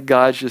it's like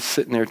God's just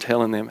sitting there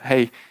telling them,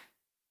 hey,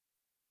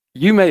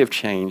 you may have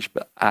changed,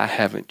 but I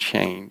haven't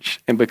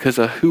changed. And because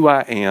of who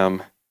I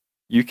am,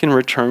 you can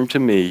return to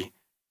me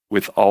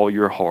with all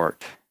your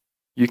heart.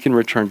 You can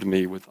return to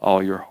me with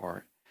all your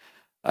heart.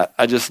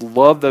 I just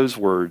love those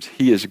words.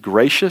 He is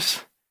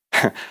gracious.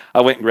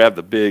 I went and grabbed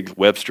the big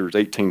Webster's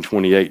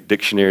 1828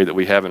 dictionary that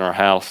we have in our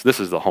house. This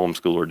is the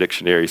homeschooler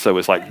dictionary, so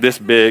it's like this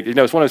big.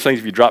 It's one of those things,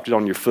 if you dropped it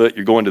on your foot,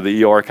 you're going to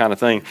the ER kind of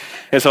thing.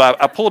 And so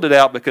I pulled it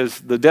out because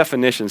the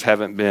definitions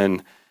haven't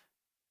been,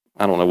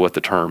 I don't know what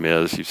the term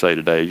is you say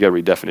today. You got to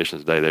read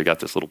definitions today. They've got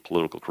this little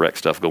political correct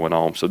stuff going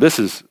on. So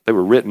they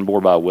were written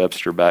more by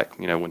Webster back,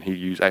 when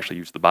he actually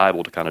used the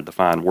Bible to kind of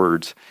define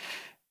words.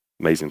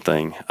 Amazing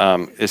thing.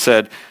 It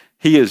said,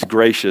 he is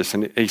gracious,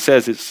 and he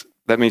says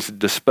that means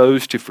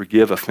disposed to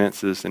forgive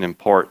offenses and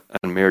impart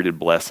unmerited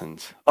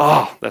blessings.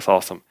 Oh, that's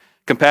awesome.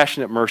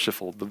 Compassionate,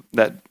 merciful.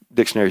 That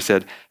dictionary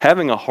said,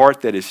 having a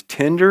heart that is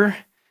tender,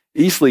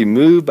 easily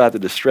moved by the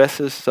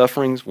distresses,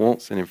 sufferings,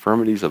 wants, and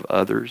infirmities of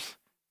others.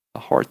 A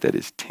heart that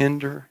is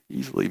tender,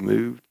 easily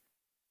moved.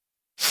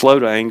 Slow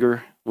to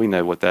anger. We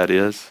know what that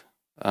is.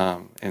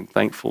 And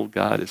thankful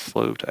God is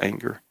slow to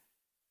anger.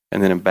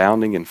 And then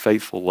abounding in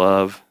faithful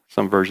love.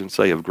 Some versions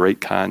say of great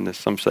kindness.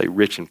 Some say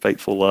rich in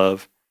faithful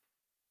love.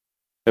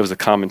 There was a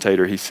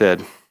commentator, he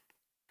said,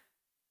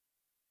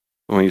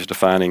 when he was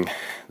defining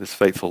this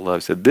faithful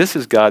love, he said, this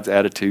is God's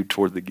attitude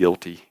toward the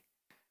guilty.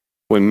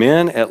 When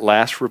men at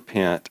last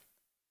repent,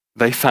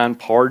 they find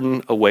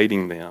pardon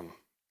awaiting them.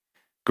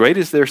 Great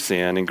is their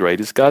sin and great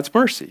is God's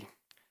mercy.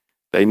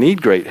 They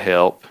need great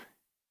help,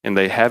 and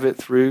they have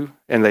it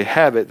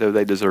though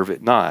they deserve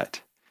it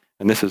not.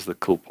 And this is the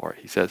cool part.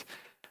 He says,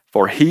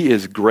 for he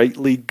is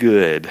greatly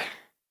good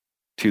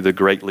to the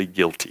greatly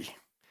guilty.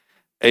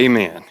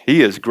 Amen.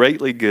 He is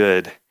greatly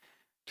good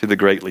to the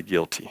greatly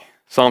guilty.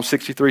 Psalm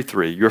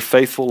 63:3, your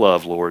faithful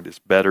love, Lord, is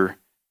better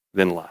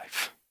than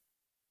life.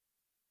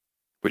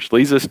 Which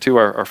leads us to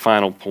our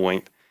final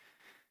point,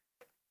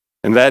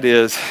 and that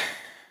is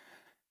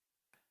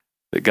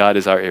that God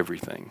is our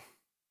everything.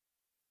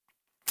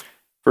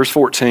 Verse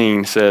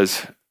 14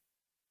 says,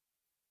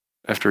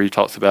 after he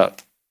talks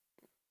about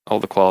all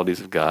the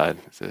qualities of God,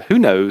 it says, who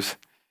knows?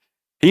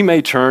 He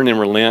may turn and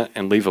relent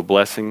and leave a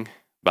blessing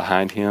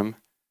behind him,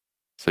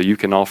 so you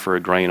can offer a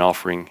grain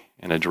offering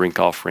and a drink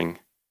offering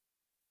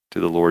to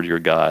the Lord your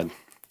God.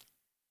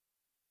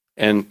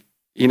 And,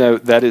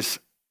 that is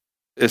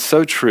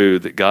so true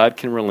that God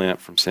can relent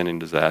from sin and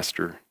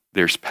disaster.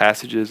 There's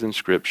passages in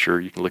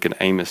Scripture. You can look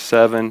at Amos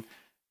 7.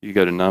 You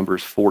go to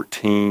Numbers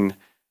 14,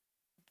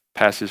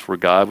 passages where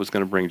God was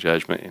going to bring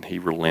judgment and he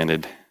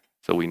relented.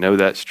 So we know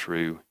that's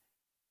true.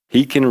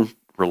 He can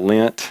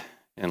relent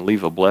and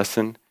leave a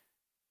blessing.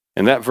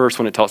 And that verse,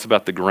 when it talks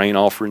about the grain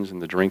offerings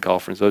and the drink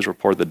offerings, those were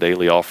part of the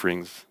daily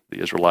offerings the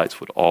Israelites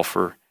would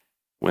offer.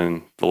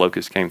 When the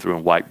locusts came through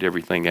and wiped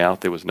everything out,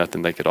 there was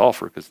nothing they could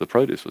offer because the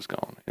produce was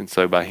gone. And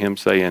so by him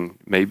saying,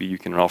 maybe you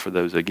can offer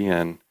those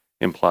again,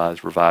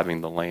 implies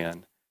reviving the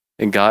land.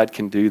 And God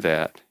can do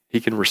that. He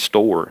can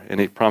restore,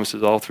 and it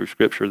promises all through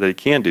Scripture that he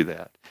can do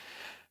that.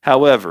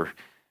 However,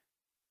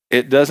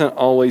 it doesn't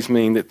always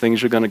mean that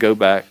things are going to go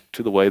back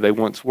to the way they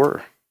once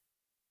were.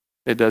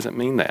 It doesn't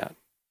mean that.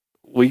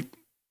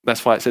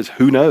 That's why it says,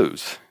 who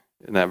knows,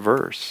 in that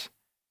verse.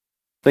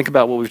 Think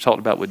about what we've talked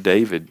about with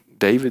David.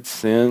 David's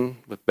sin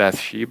with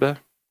Bathsheba.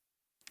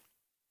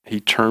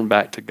 He turned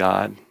back to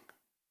God,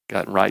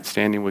 got in right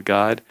standing with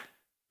God,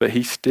 but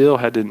he still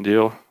had to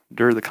endure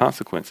the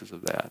consequences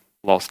of that.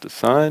 Lost a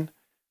son.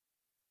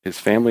 His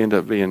family ended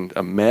up being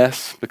a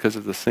mess because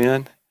of the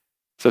sin.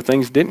 So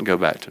things didn't go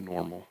back to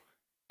normal.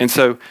 And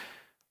so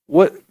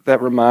what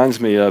that reminds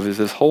me of is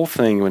this whole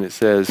thing when it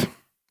says,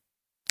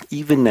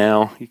 even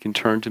now you can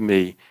turn to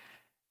me.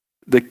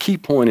 The key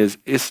point is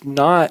it's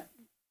not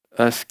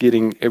us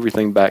getting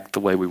everything back the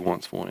way we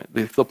once wanted.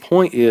 The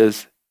point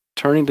is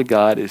turning to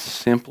God is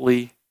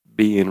simply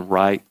being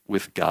right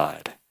with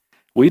God.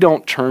 We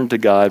don't turn to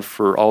God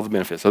for all the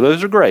benefits. So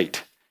those are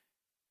great.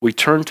 We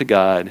turn to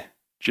God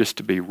just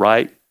to be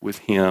right with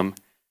him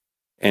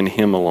and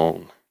him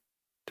alone.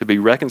 To be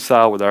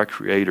reconciled with our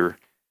Creator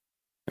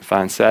and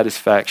find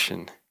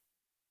satisfaction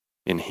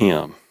in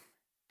him.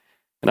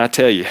 And I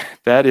tell you,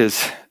 that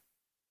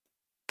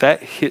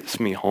hits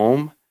me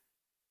home,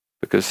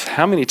 because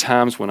how many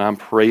times when I'm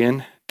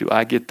praying do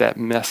I get that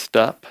messed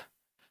up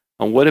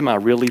on what am I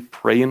really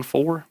praying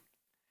for?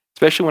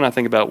 Especially when I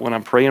think about when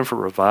I'm praying for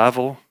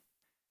revival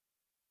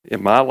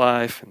in my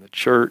life, in the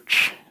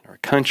church, in our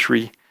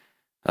country,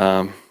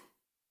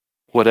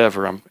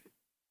 whatever.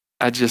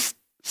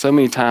 So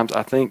many times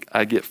I think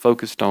I get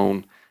focused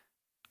on,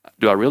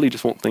 do I really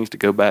just want things to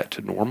go back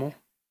to normal?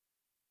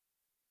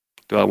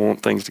 Do I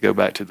want things to go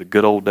back to the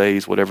good old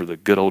days, whatever the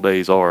good old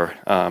days are?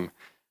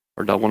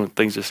 Or do I want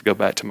things just to go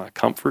back to my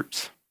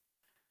comforts?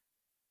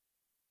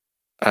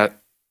 I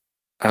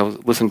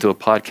was listening to a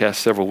podcast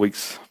several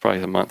weeks,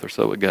 probably a month or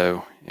so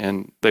ago,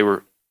 and they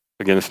were,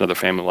 again, it's another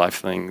family life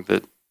thing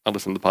that I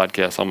listen to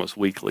podcasts almost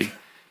weekly.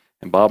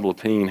 And Bob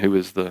Lepine, who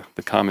is the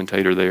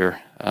commentator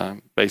there,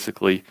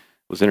 basically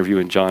was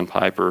interviewing John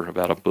Piper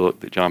about a book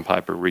that John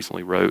Piper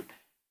recently wrote.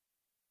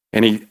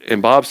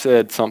 And Bob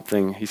said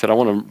something. He said, I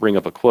want to bring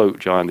up a quote,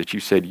 John, that you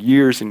said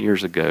years and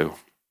years ago,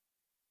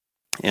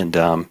 and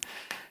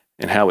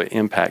how it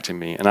impacted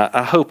me. And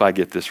I hope I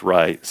get this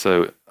right.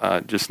 So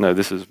just know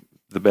this is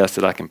the best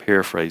that I can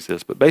paraphrase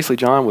this. But basically,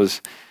 John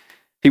was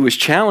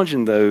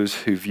challenging those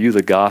who view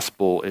the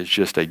gospel as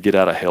just a get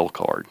out of hell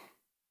card,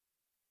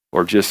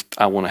 or just,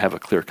 I want to have a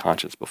clear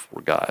conscience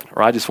before God,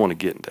 or I just want to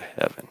get into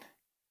heaven.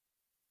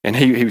 And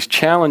he was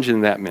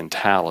challenging that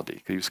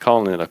mentality. He was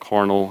calling it a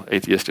carnal,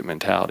 atheistic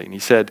mentality. And he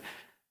said,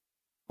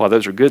 while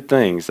those are good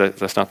things,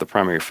 that's not the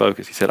primary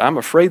focus. He said, I'm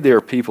afraid there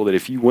are people that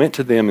if you went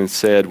to them and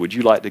said, would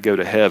you like to go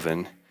to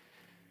heaven,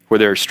 where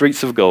there are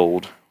streets of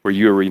gold, where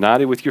you are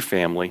reunited with your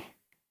family,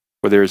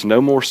 where there is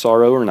no more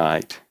sorrow or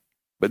night,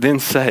 but then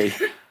say,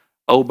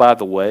 oh, by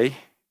the way,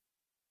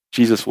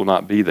 Jesus will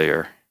not be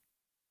there.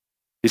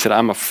 He said,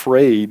 I'm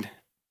afraid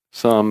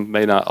some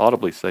may not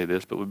audibly say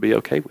this, but would be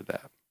okay with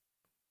that.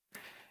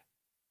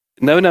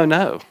 No.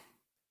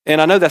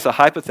 And I know that's a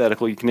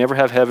hypothetical. You can never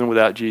have heaven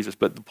without Jesus.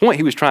 But the point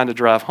he was trying to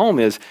drive home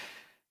is,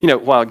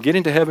 while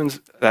getting to heaven,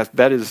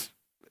 that is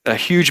a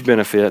huge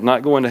benefit,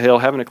 not going to hell,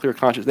 having a clear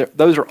conscience,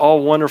 those are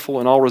all wonderful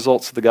and all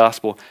results of the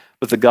gospel.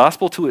 But the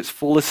gospel to its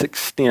fullest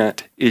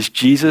extent is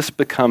Jesus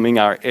becoming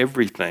our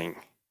everything.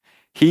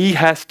 He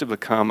has to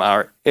become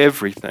our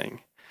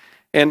everything.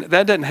 And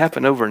that doesn't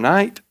happen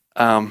overnight.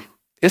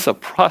 It's a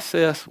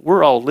process.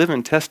 We're all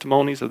living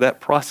testimonies of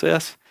that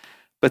process.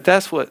 But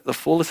that's what the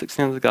fullest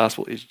extent of the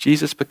gospel is,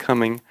 Jesus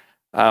becoming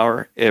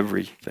our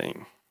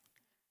everything.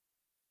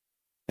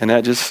 And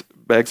that just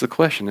begs the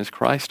question, is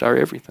Christ our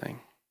everything?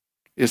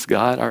 Is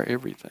God our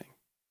everything?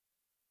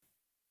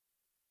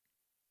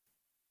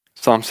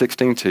 Psalm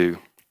 16:2,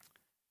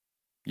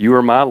 you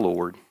are my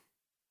Lord.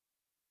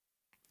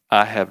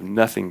 I have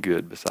nothing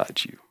good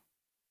besides you.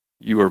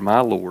 You are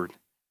my Lord.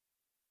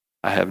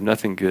 I have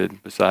nothing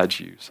good besides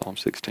you. Psalm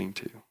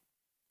 16:2.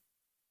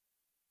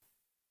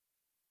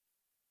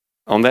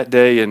 On that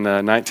day in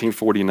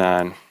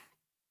 1949,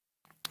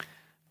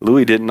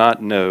 Louis did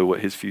not know what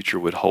his future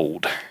would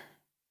hold.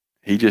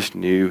 He just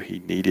knew he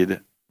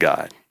needed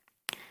God.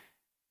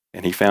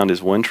 And he found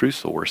his one true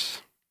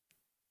source,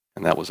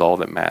 and that was all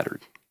that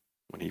mattered.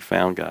 When he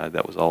found God,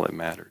 that was all that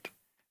mattered.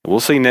 And we'll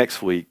see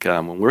next week,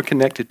 when we're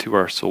connected to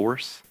our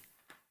source,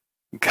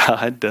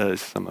 God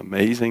does some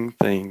amazing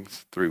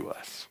things through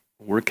us.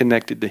 We're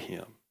connected to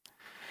him.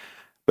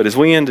 But as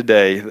we end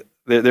today,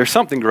 there's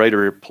something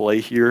greater at play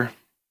here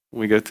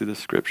when we go through the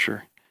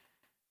scripture.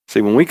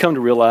 See, when we come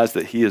to realize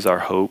that he is our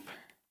hope,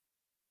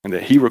 and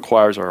that he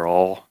requires our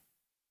all,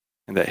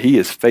 and that he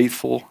is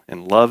faithful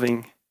and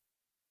loving,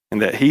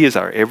 and that he is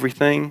our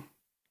everything,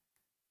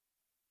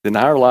 then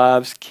our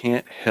lives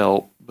can't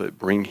help but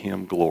bring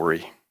him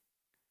glory.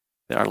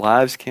 Our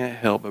lives can't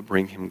help but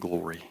bring him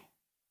glory.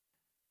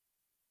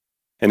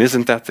 And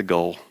isn't that the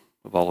goal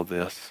of all of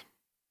this?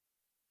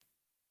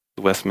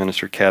 The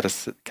Westminster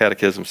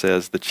Catechism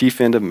says, the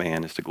chief end of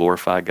man is to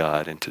glorify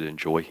God and to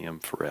enjoy him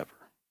forever.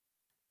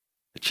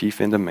 The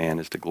chief end of man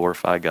is to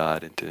glorify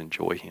God and to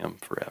enjoy him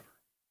forever.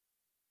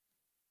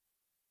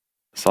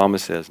 The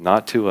psalmist says,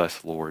 not to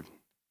us, Lord,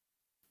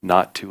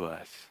 not to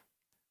us,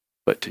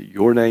 but to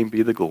your name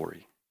be the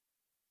glory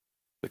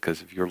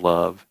because of your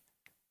love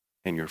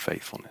and your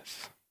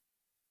faithfulness.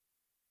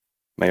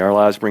 May our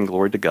lives bring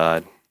glory to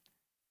God.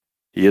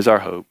 He is our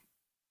hope.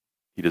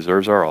 He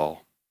deserves our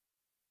all.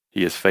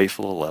 He is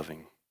faithful and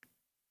loving.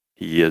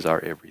 He is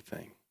our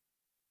everything.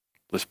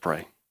 Let's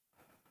pray.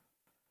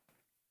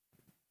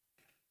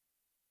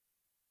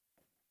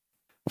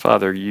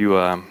 Father,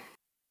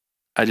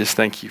 I just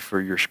thank you for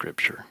your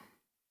scripture.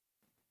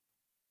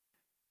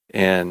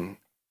 And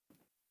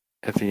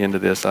at the end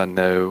of this, I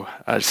know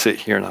I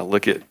sit here and I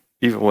look at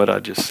even what I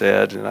just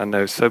said, and I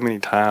know so many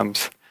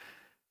times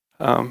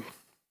I've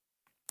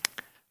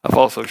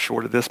also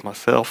short of this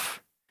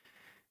myself.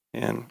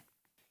 And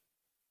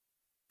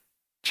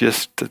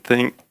just to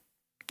think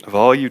of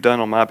all you've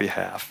done on my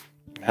behalf,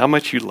 how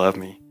much you love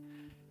me,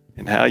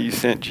 and how you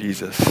sent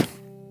Jesus.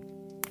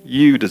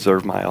 You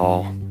deserve my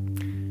all.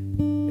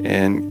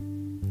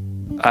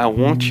 And I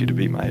want you to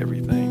be my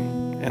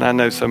everything. And I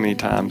know so many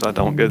times I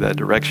don't go that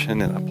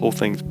direction and I pull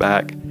things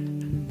back.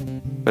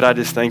 But I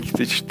just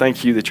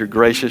thank you that you're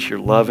gracious, you're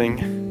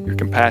loving, you're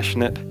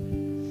compassionate,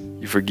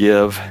 you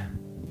forgive.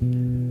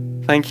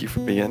 Thank you for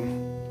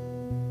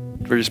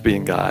just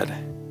being God.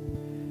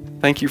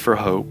 Thank you for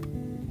hope.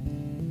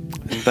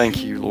 And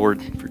thank you,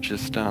 Lord, for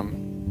just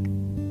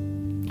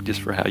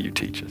for how you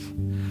teach us.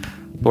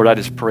 Lord, I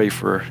just pray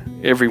for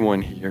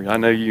everyone here. I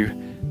know you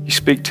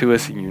speak to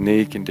us in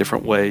unique and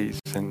different ways.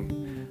 And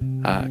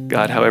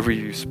God, however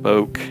you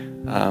spoke,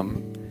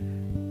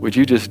 would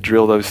you just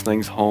drill those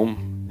things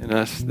home in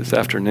us this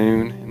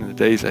afternoon and in the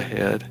days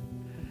ahead?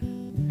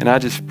 And I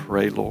just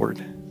pray,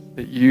 Lord,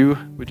 that you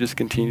would just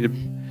we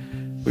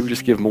would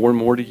just give more and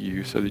more to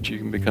you so that you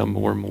can become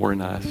more and more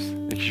in us,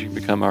 that you can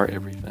become our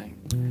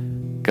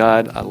everything.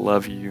 God, I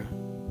love you.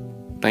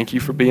 Thank you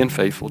for being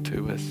faithful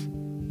to us.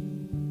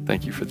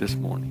 Thank you for this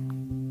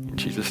morning. In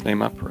Jesus'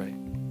 name I pray.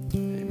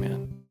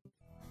 Amen.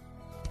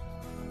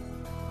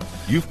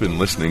 You've been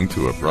listening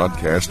to a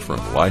broadcast from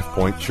Life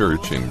Point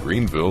Church in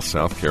Greenville,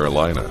 South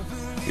Carolina.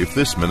 If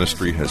this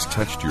ministry has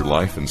touched your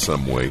life in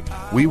some way,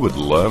 we would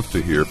love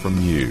to hear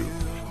from you.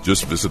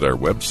 Just visit our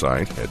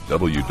website at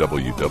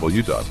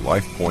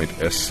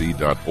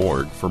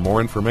www.lifepointsc.org for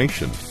more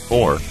information.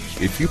 Or,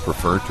 if you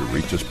prefer to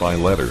reach us by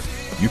letter,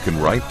 you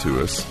can write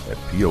to us at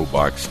P.O.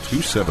 Box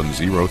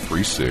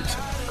 27036,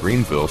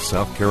 Greenville,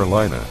 South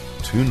Carolina,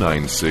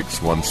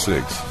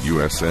 29616,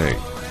 USA.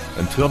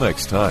 Until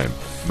next time,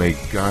 may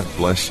God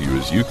bless you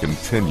as you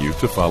continue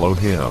to follow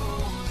Him.